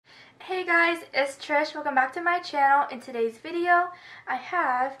Hey guys, it's Trish. Welcome back to my channel. In today's video, I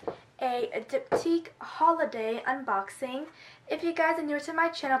have a Diptyque Holiday unboxing. If you guys are new to my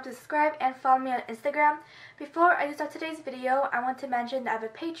channel, please subscribe and follow me on Instagram. Before I start today's video, I want to mention that I have a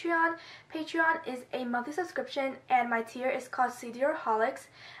Patreon. Patreon is a monthly subscription and my tier is called Holics.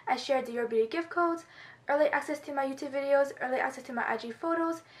 I share Dior Beauty gift codes, early access to my YouTube videos, early access to my IG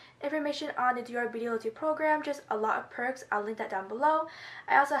photos, information on the Dior Beauty Loyalty program, just a lot of perks. I'll link that down below.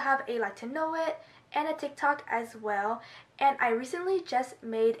 I also have a Like to Know It and a TikTok as well. And I recently just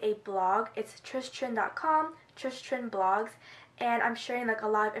made a blog. It's trishtrin.com, Trishtrin Blogs, and I'm sharing like a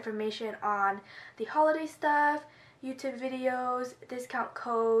lot of information on the holiday stuff, YouTube videos, discount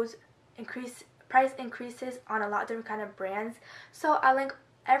codes, price increases on a lot of different kind of brands. So I'll link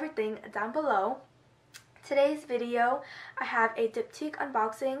everything down below. Today's video, I have a Diptyque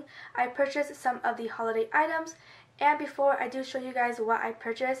unboxing. I purchased some of the holiday items, and before I do show you guys what I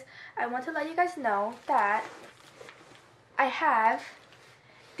purchased, I want to let you guys know that I have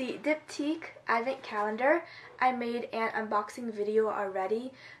the Diptyque Advent Calendar. I made an unboxing video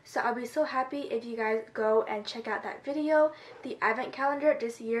already, so I'll be so happy if you guys go and check out that video. The Advent Calendar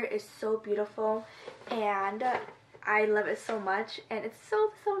this year is so beautiful, and I love it so much, and it's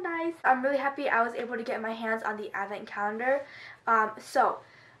so nice. I'm really happy I was able to get my hands on the Advent Calendar.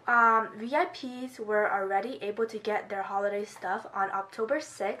 VIPs were already able to get their holiday stuff on October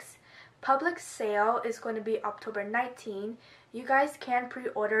 6th. Public sale is going to be October 19th. You guys can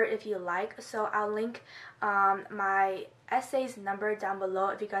pre-order if you like, so I'll link my essay's number down below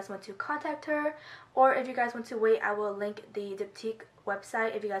if you guys want to contact her, or if you guys want to wait, I will link the Diptyque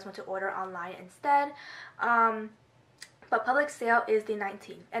website if you guys want to order online instead. But public sale is the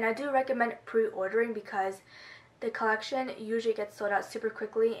 19th, and I do recommend pre-ordering because the collection usually gets sold out super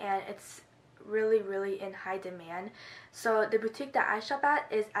quickly and it's really in high demand. So the boutique that I shop at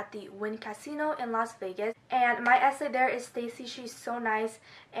is at the Wynn Casino in Las Vegas, and my essay there is Staci. She's so nice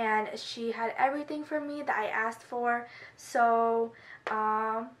and she had everything for me that I asked for. So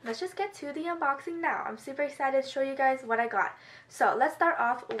let's just get to the unboxing now. I'm super excited to show you guys what I got. So let's start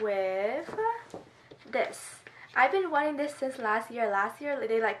off with this. I've been wanting this since last year. Last year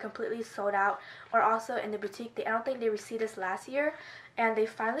they like completely sold out, or also in the boutique I don't think they received this last year, and they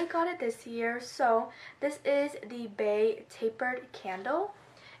finally got it this year. So this is the Baies tapered candle,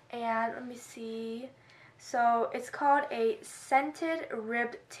 and let me see. So it's called a scented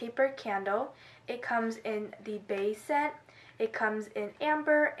ribbed tapered candle. It comes in the Baies scent, it comes in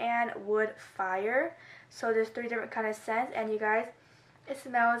amber and wood fire. So there's 3 different kind of scents, and you guys, it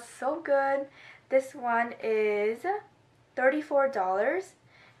smells so good. This one is $34,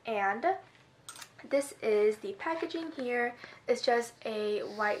 and this is the packaging here. It's just a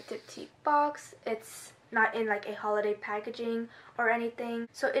white Diptyque box. It's not in like a holiday packaging or anything.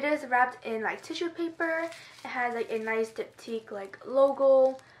 So it is wrapped in like tissue paper. It has like a nice Diptyque like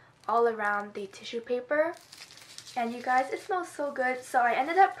logo all around the tissue paper. And you guys, it smells so good. So I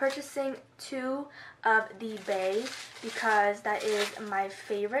ended up purchasing 2 of the Baies because that is my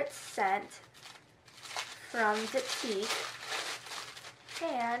favorite scent from Diptyque,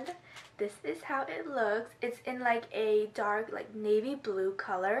 and this is how it looks. It's in like a dark like navy blue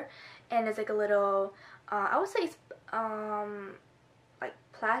color, and it's like a little I would say it's like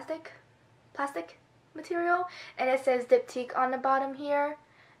plastic material, and it says Diptyque on the bottom here,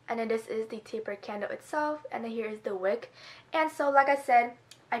 and then this is the tapered candle itself, and then here is the wick. And so like I said,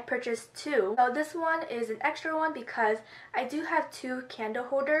 I purchased 2. So this one is an extra one because I do have 2 candle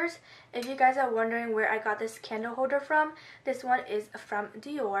holders. If you guys are wondering where I got this candle holder from, this one is from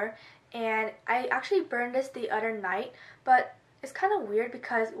Dior, and I actually burned this the other night, but it's kind of weird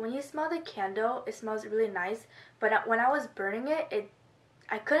because when you smell the candle, it smells really nice, but when I was burning it,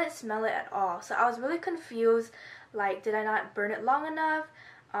 I couldn't smell it at all. So I was really confused, like, did I not burn it long enough?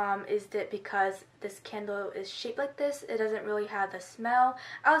 Is it because this candle is shaped like this? It doesn't really have the smell.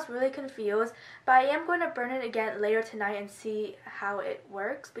 I was really confused, but I am going to burn it again later tonight and see how it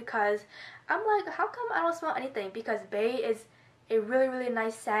works, because I'm like, how come I don't smell anything? Because Baies is a really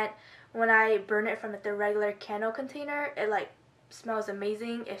nice scent. When I burn it from the regular candle container, it like smells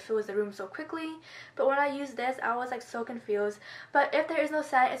amazing. It fills the room so quickly, but when I use this, I was like so confused. But if there is no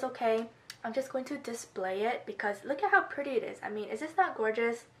scent, it's okay. I'm just going to display it because look at how pretty it is. I mean, is this not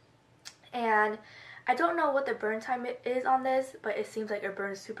gorgeous? And I don't know what the burn time is on this, but it seems like it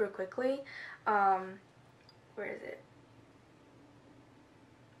burns super quickly. Where is it?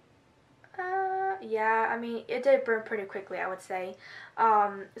 Yeah, I mean, it did burn pretty quickly, I would say.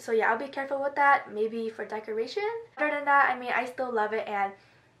 So yeah, I'll be careful with that, maybe for decoration. Other than that, I mean, I still love it, and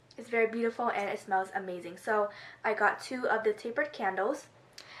it's very beautiful and it smells amazing. So I got 2 of the tapered candles.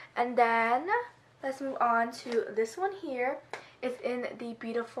 And then let's move on to this one here. It's in the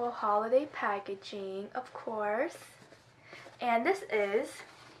beautiful holiday packaging, of course. And this is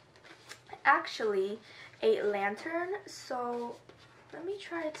actually a lantern. So let me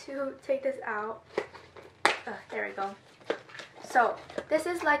try to take this out. There we go. So this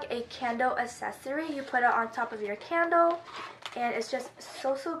is like a candle accessory. You put it on top of your candle, and it's just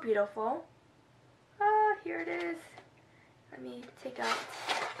so beautiful. Here it is. Let me take out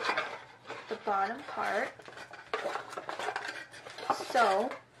the bottom part. So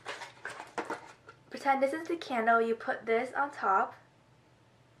pretend this is the candle. You put this on top,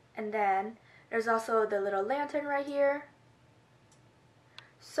 and then there's also the little lantern right here.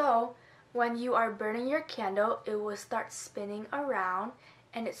 So when you are burning your candle, it will start spinning around,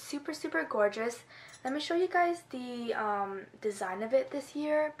 and it's super gorgeous. Let me show you guys the design of it this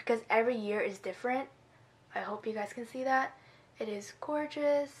year, because every year is different. I hope you guys can see that. It is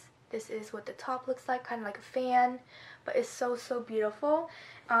gorgeous. This is what the top looks like, kind of like a fan, but it's so beautiful.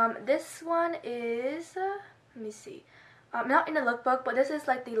 This one is, let me see, not in the lookbook, but this is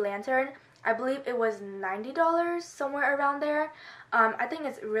like the lantern. I believe it was $90, somewhere around there. I think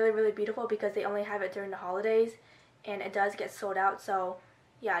it's really beautiful because they only have it during the holidays, and it does get sold out. So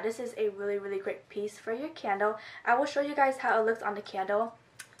yeah, this is a really great piece for your candle. I will show you guys how it looks on the candle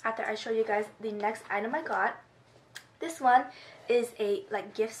after I show you guys the next item I got. This one is a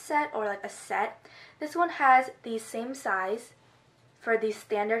like gift set, or like a set. This one has the same size for the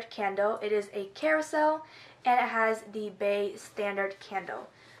standard candle. It is a Carousel, and it has the Baies standard candle.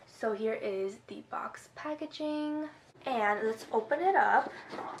 So here is the box packaging, and let's open it up.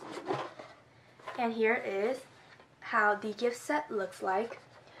 And here is how the gift set looks like.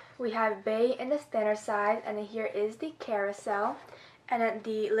 We have Baies in the standard size, and then here is the Carousel. And then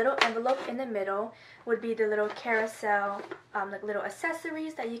the little envelope in the middle would be the little Carousel, like little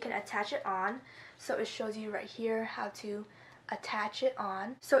accessories that you can attach it on. So it shows you right here how to attach it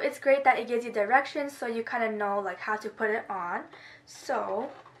on. So it's great that it gives you directions, so you kind of know like how to put it on. So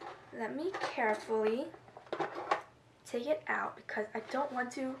let me carefully take it out because I don't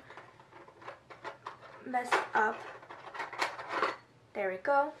want to mess up. There we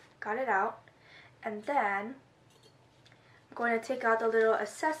go, got it out. And then I'm going to take out the little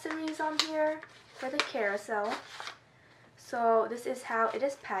accessories on here for the Carousel. So this is how it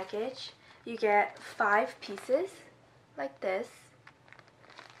is packaged. You get 5 pieces like this,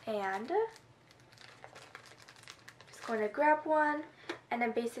 and just going to grab one, and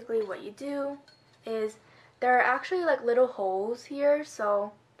then basically what you do is there are actually like little holes here,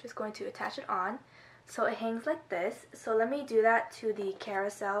 so just going to attach it on. So it hangs like this. So let me do that to the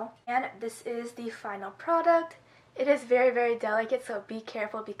Carousel, and this is the final product. It is very delicate, so be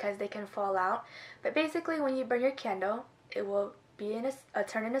careful because they can fall out. But basically when you burn your candle, it will be in a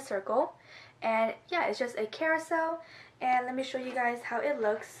turn in a circle. And yeah, it's just a Carousel. And let me show you guys how it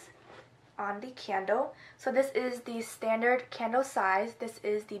looks on the candle. So this is the standard candle size. This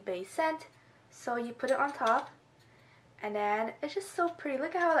is the Baies scent. So you put it on top, and then it's just so pretty.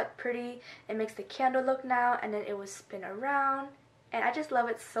 Look at how like pretty it makes the candle look now, and then it will spin around. And I just love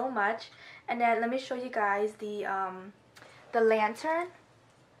it so much. And then let me show you guys the lantern,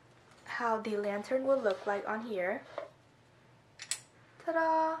 how the lantern will look like on here.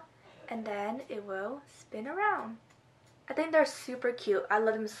 Ta-da! And then it will spin around. I think they're super cute. I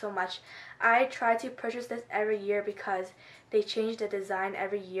love them so much. I try to purchase this every year because they change the design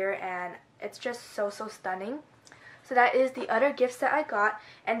every year, and it's just so stunning. So that is the other gift set I got,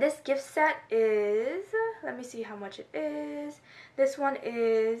 and this gift set is, let me see how much it is. This one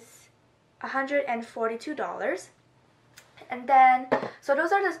is $142. And then, so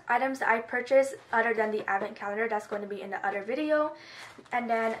those are the items that I purchased other than the advent calendar. That's going to be in the other video. And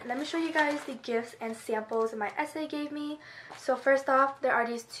then let me show you guys the gifts and samples my essay gave me. So first off, there are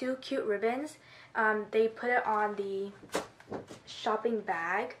these 2 cute ribbons. They put it on the shopping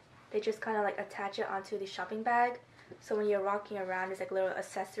bag. They just kind of like attach it onto the shopping bag. So when you're walking around, it's like a little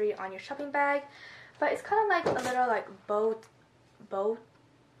accessory on your shopping bag. But it's kind of like a little like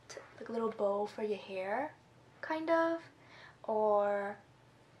like a little bow for your hair, kind of. Or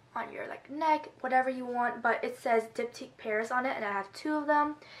on your like neck, whatever you want. But it says Diptyque pears on it, and I have 2 of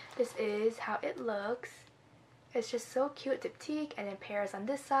them. This is how it looks. It's just so cute, Diptyque, and then pears on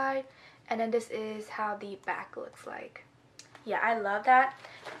this side. And then this is how the back looks like. Yeah, I love that.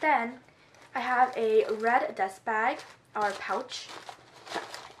 Then I have a red dust bag, or pouch.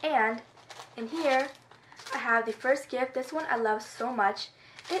 And in here, I have the first gift. This one I love so much.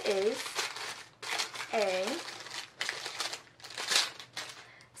 It is a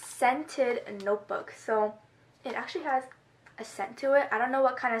scented notebook. So it actually has a scent to it. I don't know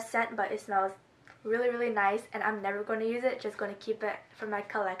what kind of scent, but it smells really nice, and I'm never going to use it, just going to keep it for my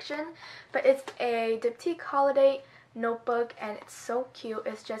collection. But it's a Diptyque Holiday notebook, and it's so cute.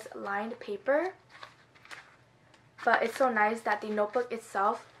 It's just lined paper, but it's so nice that the notebook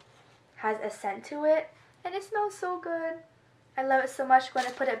itself has a scent to it, and it smells so good. I love it so much. I'm going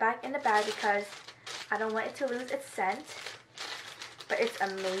to put it back in the bag because I don't want it to lose its scent, but it's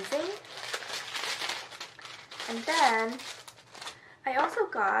amazing. And then I also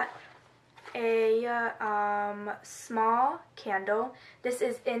got a small candle. This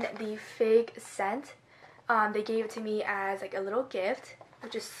is in the fig scent. They gave it to me as like a little gift,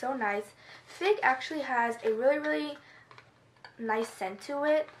 which is so nice. Fig actually has a really nice scent to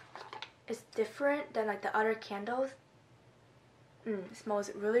it. It's different than like the other candles. It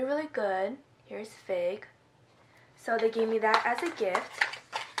smells really good. Here's fig. So they gave me that as a gift.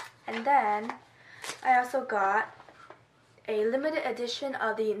 And then I also got a limited edition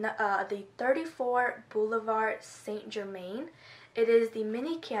of the 34 Boulevard Saint Germain. It is the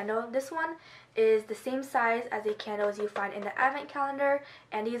mini candle. This one is the same size as the candles you find in the advent calendar,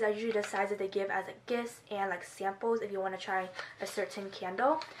 and these are usually the sizes they give as like gifts and like samples if you want to try a certain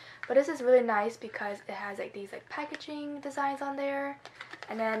candle. But this is really nice because it has like these like packaging designs on there,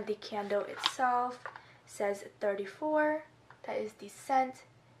 and then the candle itself says 34. That is the scent,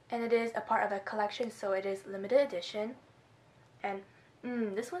 and it is a part of a collection, so it is limited edition. And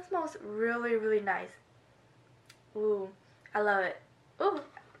this one smells really nice. Ooh, I love it. Ooh,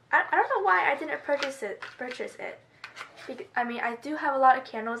 I don't know why I didn't purchase it. Because, I mean, I do have a lot of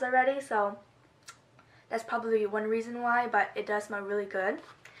candles already, so that's probably one reason why, but it does smell really good.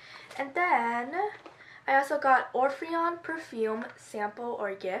 And then I also got Orpheon perfume sample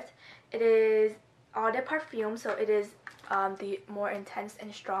or gift. It is Eau de Parfum, so it is the more intense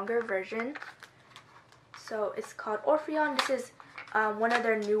and stronger version. So it's called Orpheon. This is one of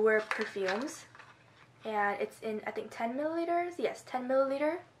their newer perfumes, and it's in, I think, 10 milliliters. Yes, 10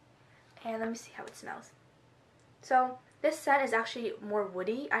 milliliter. And let me see how it smells. So this scent is actually more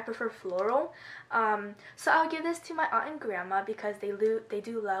woody. I prefer floral. So I'll give this to my aunt and grandma because they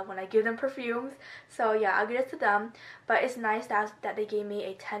do love when I give them perfumes. So yeah, I'll give it to them. But it's nice that they gave me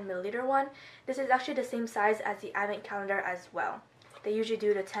a 10 milliliter one. This is actually the same size as the advent calendar as well. They usually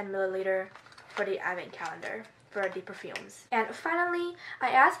do the 10 milliliter for the advent calendar for the perfumes. And finally, I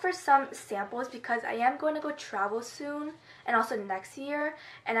asked for some samples because I am going to go travel soon and also next year,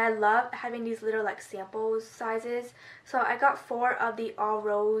 and I love having these little like samples sizes. So I got 4 of the All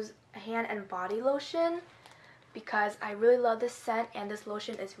Rose hand and body lotion because I really love this scent, and this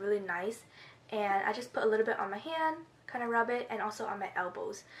lotion is really nice. And I just put a little bit on my hand, kind of rub it, and also on my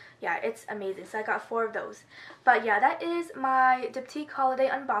elbows. Yeah, it's amazing. So I got 4 of those. But yeah, that is my Diptyque Holiday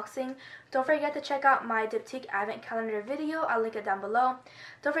unboxing. Don't forget to check out my Diptyque Advent Calendar video. I'll link it down below.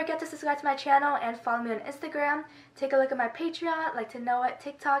 Don't forget to subscribe to my channel and follow me on Instagram. Take a look at my Patreon, Like to Know It,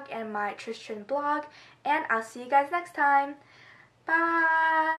 TikTok, and my Tristan blog. And I'll see you guys next time. Bye!